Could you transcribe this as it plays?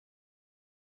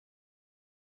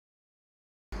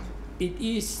It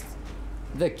is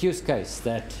the accused case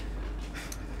that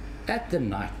at the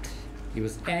night he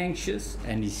was anxious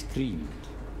and he screamed.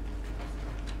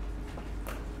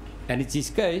 And it's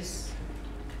his case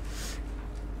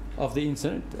of the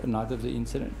incident, the night of the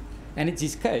incident. And it's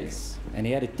his case, and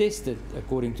he had it tested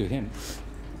according to him,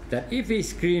 that if he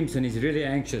screams and he's really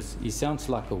anxious, he sounds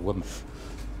like a woman.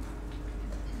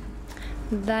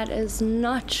 That is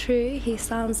not true. He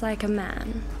sounds like a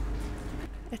man.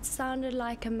 It sounded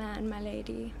like a man, my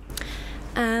lady.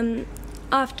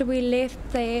 After we left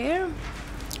there,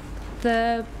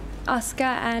 Oscar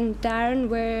and Darren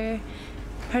were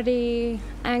pretty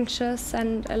anxious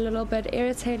and a little bit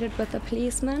irritated with the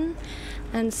policeman,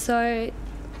 and so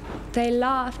they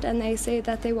laughed and they said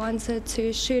that they wanted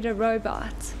to shoot a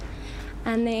robot.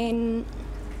 And then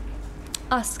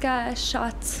Oscar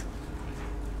shot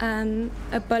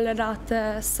a bullet out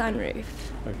the sunroof.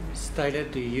 Ms. Taylor,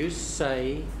 do you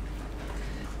say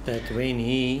that when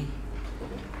he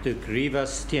took Reeva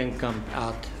Steenkamp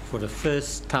out for the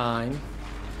first time,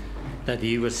 that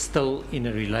he was still in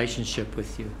a relationship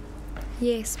with you?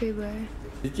 Yes, we were.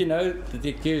 Did you know that the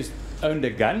accused owned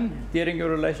a gun during your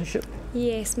relationship?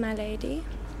 Yes, my lady.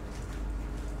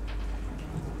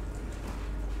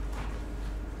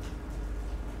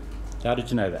 How did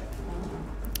you know that?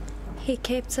 He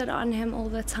kept it on him all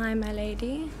the time, my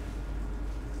lady.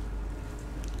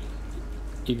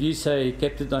 If you say he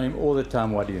kept it on him all the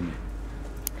time, what do you mean?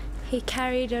 He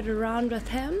carried it around with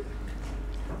him.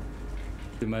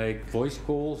 To make voice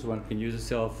calls, one can use a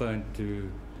cell phone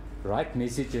to write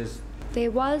messages. There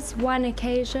was one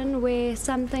occasion where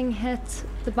something hit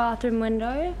the bathroom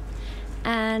window,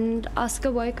 and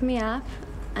Oscar woke me up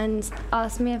and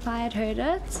asked me if I had heard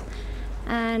it.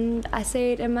 And I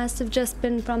said it must have just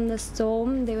been from the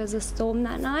storm. There was a storm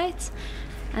that night.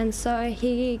 And so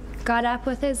he got up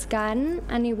with his gun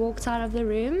and he walked out of the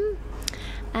room.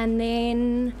 And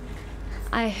then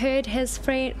I heard his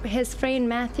friend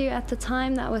Matthew at the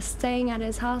time that was staying at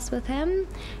his house with him.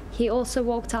 He also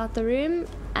walked out the room,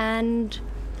 and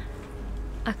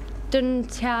I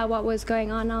didn't hear what was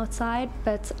going on outside,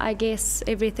 but I guess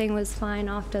everything was fine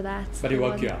after that. But he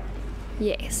woke you up?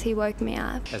 Yes, he woke me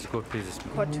up. As a court, please.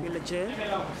 Court will adjourn.